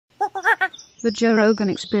The Joe Rogan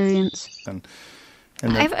Experience.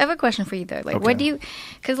 I have a question for you though. Like, Okay. what do you?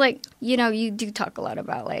 Because like you do talk a lot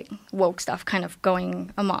about like woke stuff kind of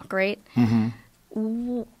going amok, right?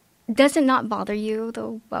 Mm-hmm. Does it not bother you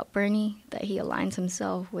though about Bernie that he aligns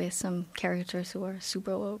himself with some characters who are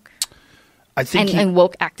super woke? I think And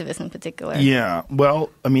woke activists in particular. Yeah. Well,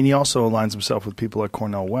 I mean, he also aligns himself with people like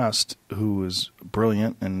Cornel West, who is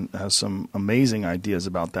brilliant and has some amazing ideas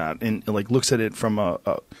about that, and like looks at it from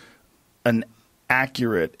an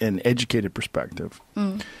accurate and educated perspective.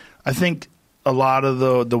 I think a lot of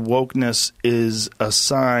the wokeness is a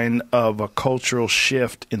sign of a cultural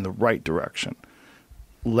shift in the right direction.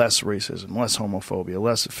 Less racism, less homophobia,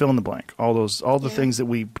 less fill in the blank. All the things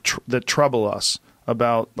that that trouble us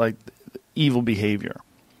about like evil behavior,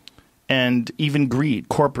 and even greed,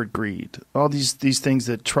 corporate greed. All these things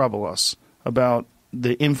that trouble us about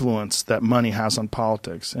the influence that money has on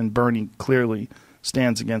politics. And Bernie clearly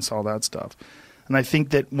stands against all that stuff. And I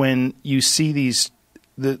think that when you see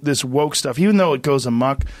this woke stuff, even though it goes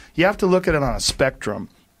amok, you have to look at it on a spectrum.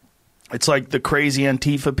 It's like the crazy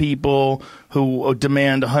Antifa people who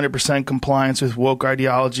demand 100% compliance with woke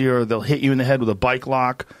ideology, or they'll hit you in the head with a bike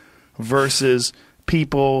lock, versus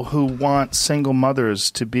people who want single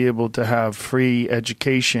mothers to be able to have free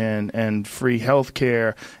education and free health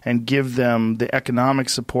care and give them the economic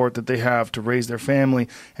support that they have to raise their family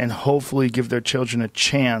and hopefully give their children a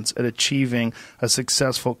chance at achieving a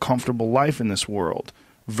successful, comfortable life in this world,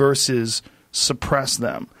 versus suppress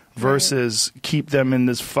them, versus keep them in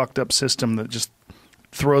this fucked up system that just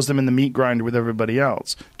throws them in the meat grinder with everybody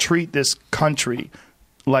else. Treat this country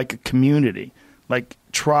like a community. Like,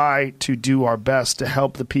 try to do our best to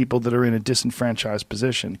help the people that are in a disenfranchised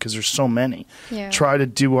position, because there's so many. Yeah. Try to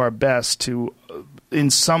do our best to, in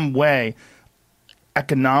some way,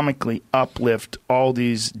 economically uplift all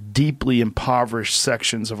these deeply impoverished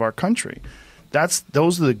sections of our country.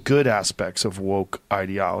 Those are the good aspects of woke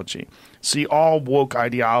ideology. See, all woke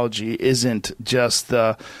ideology isn't just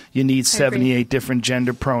you need 78 different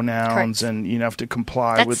gender pronouns. Correct. And you have to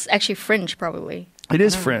comply with. That's actually fringe, probably. It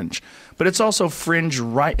is fringe, but it's also fringe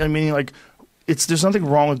right. I mean, like, there's nothing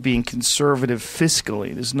wrong with being conservative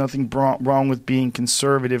fiscally. There's nothing wrong with being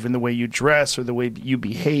conservative in the way you dress or the way you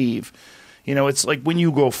behave. You know, it's like when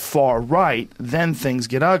you go far right, then things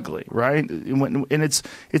get ugly, right? And it's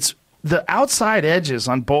the outside edges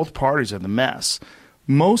on both parties are the mess.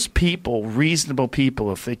 Most people, reasonable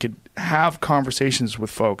people, if they could have conversations with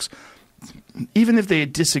folks, even if they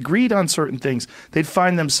had disagreed on certain things, they'd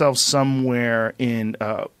find themselves somewhere in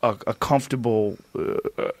a comfortable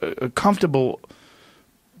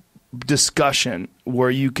discussion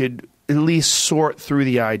where you could at least sort through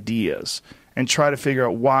the ideas and try to figure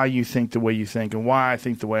out why you think the way you think and why I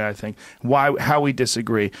think the way I think, how we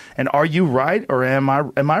disagree, and are you right or am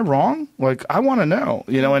I wrong? Like, I want to know,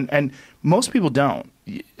 you know, and most people don't.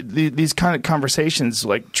 These kind of conversations,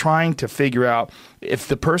 like trying to figure out if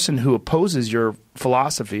the person who opposes your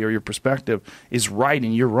philosophy or your perspective is right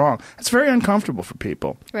and you're wrong, it's very uncomfortable for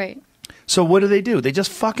people. Right. So what do? They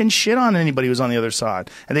just fucking shit on anybody who's on the other side,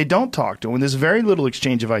 and they don't talk to them. And there's very little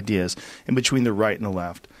exchange of ideas in between the right and the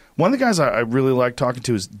left. One of the guys I really like talking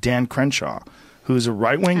to is Dan Crenshaw, who's a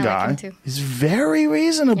right-wing guy. Like him too. He's very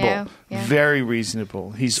reasonable. Yeah. Very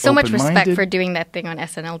reasonable. He's so much open-minded. respect for doing that thing on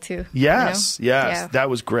SNL too. Yes, you know? yeah. That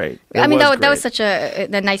was great. I mean, that was such a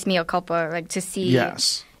nice mea culpa, like to see.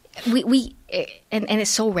 Yes. We and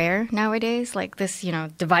it's so rare nowadays, like this, you know,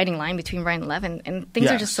 dividing line between right and left, and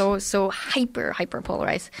things are just so hyper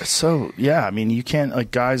polarized. So yeah, I mean, you can't,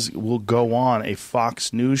 like, guys will go on a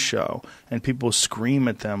Fox News show and people scream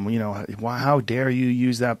at them, you know, how dare you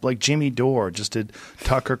use that? Like Jimmy Dore just did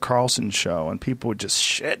Tucker Carlson's show, and people were just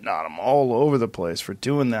shitting on him all over the place for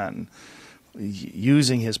doing that and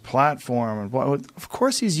using his platform. And of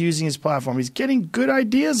course, he's using his platform. He's getting good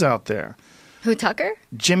ideas out there. Who, Tucker?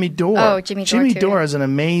 Jimmy Dore. Oh, Jimmy Dore. Jimmy Dore has an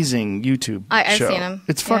amazing YouTube show. I've seen him.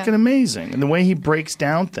 It's fucking amazing. And the way he breaks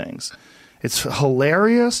down things. It's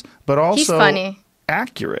hilarious, but also he's funny.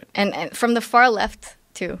 Accurate. And from the far left,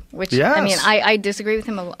 too. Which, yes. I mean, I disagree with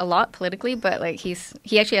him a lot politically, but like he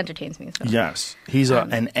actually entertains me. So. Yes. He's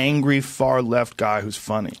an angry far left guy who's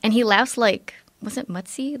funny. And he laughs like, was it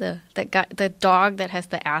Mutsy? The dog that has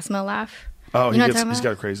the asthma laugh? Oh, he's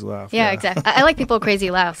got a crazy laugh. Yeah, exactly. I like people with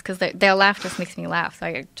crazy laughs because their laugh just makes me laugh. So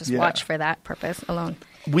I just watch for that purpose alone.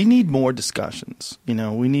 We need more discussions. You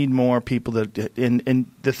know, we need more people that.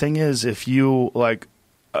 And the thing is, if you like,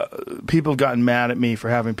 people have gotten mad at me for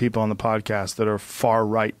having people on the podcast that are far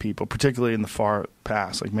right people, particularly in the far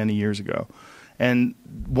past, like many years ago. And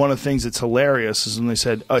one of the things that's hilarious is when they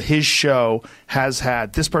said his show has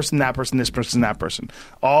had this person, that person, this person, that person,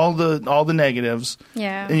 all the negatives.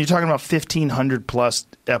 Yeah. And you're talking about 1,500 plus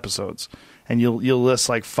episodes, and you'll list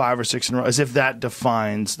like 5 or 6 in a row, as if that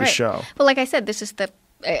defines the show. But like I said, this is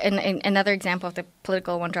another example of the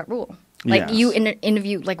political one-drop rule. Like you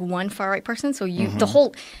interview like one far-right person, so you the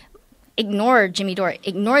whole ignore Jimmy Dore,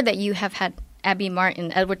 ignore that you have had Abby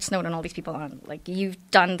Martin, Edward Snowden, all these people on. Like, you've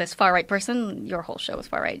done this far-right person, your whole show is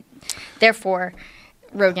far-right. Therefore,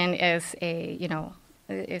 Rogan is is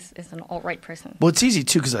an alt-right person. Well, it's easy,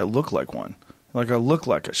 too, because I look like one. Like, I look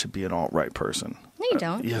like I should be an alt-right person. No, you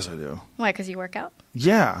don't. Yes, I do. Why, because you work out?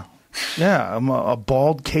 Yeah. Yeah, I'm a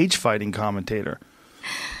bald cage-fighting commentator,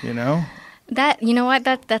 you know?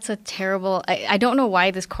 That's a terrible. I don't know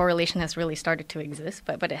why this correlation has really started to exist,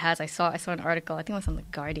 but it has. I saw an article. I think it was on The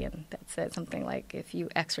Guardian that said something like, if you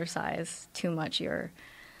exercise too much, you're.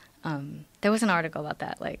 There was an article about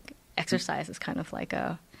that. Like, exercise is kind of like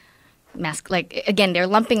a like, again, they're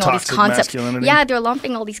lumping all these concepts. Masculinity? Yeah, they're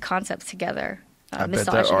lumping all these concepts together. I bet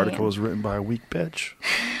that article was written by a weak bitch.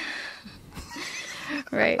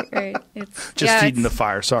 Right. It's just feeding the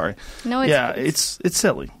fire. Sorry. No, it's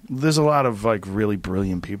silly. There's a lot of like really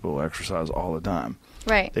brilliant people who exercise all the time.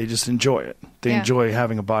 Right. They just enjoy it. They enjoy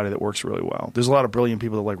having a body that works really well. There's a lot of brilliant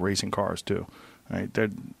people that like racing cars too. Right?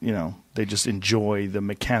 They just enjoy the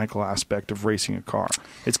mechanical aspect of racing a car.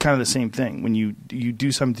 It's kind of the same thing. When you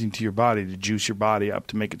do something to your body to juice your body up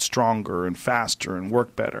to make it stronger and faster and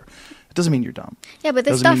work better, it doesn't mean you're dumb. Yeah, but it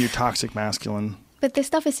doesn't mean you're toxic masculine. But this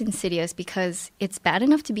stuff is insidious because it's bad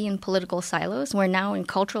enough to be in political silos. We're now in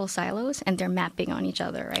cultural silos, and they're mapping on each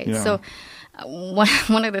other, right? Yeah. So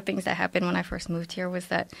one of the things that happened when I first moved here was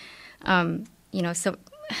that, because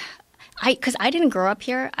I didn't grow up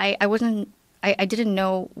here, I didn't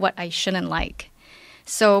know what I shouldn't like.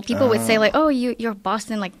 So people would say like, oh, you're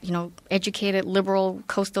Boston, like, educated, liberal,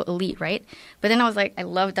 coastal elite, right? But then I was like, I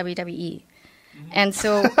love WWE. And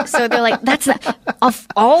so they're like, that's not, of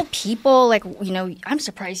all people, like, I'm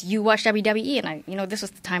surprised you watch WWE. And this was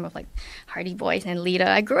the time of like Hardy Boys and Lita.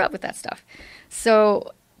 I grew up with that stuff.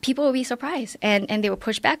 So people would be surprised and they would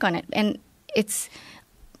push back on it. And it's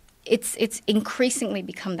increasingly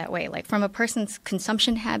become that way. Like, from a person's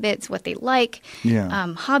consumption habits, what they like,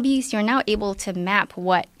 hobbies, you're now able to map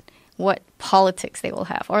what politics they will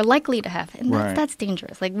have or likely to have. And that's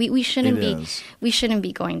dangerous. Like, we shouldn't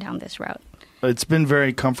be going down this route. It's been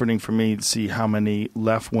very comforting for me to see how many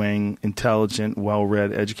left-wing, intelligent,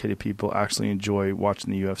 well-read, educated people actually enjoy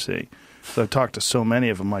watching the UFC. So I've talked to so many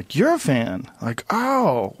of them, like, you're a fan. Like,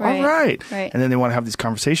 oh, all right. And then they want to have these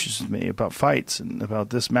conversations with me about fights and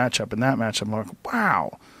about this matchup and that matchup. I'm like,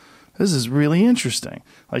 wow, this is really interesting.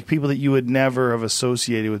 Like, people that you would never have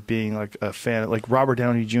associated with being like a fan, like Robert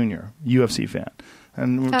Downey Jr., UFC fan.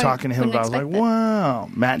 And we're talking to him about, like,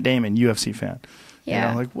 wow, Matt Damon, UFC fan.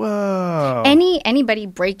 Yeah. Like, whoa. Anybody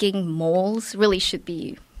breaking molds really should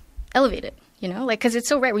be elevated, like, because it's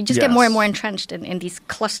so rare. We just get more and more entrenched in these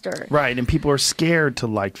cluster. Right, and people are scared to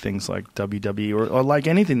like things like WWE or like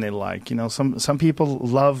anything they like. Some people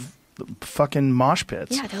love fucking mosh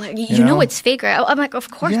pits. Yeah, they're like, you know it's fake, right? I'm like,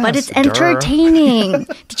 of course, but it's entertaining.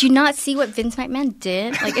 Did you not see what Vince McMahon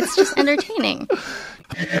did? Like, it's just entertaining.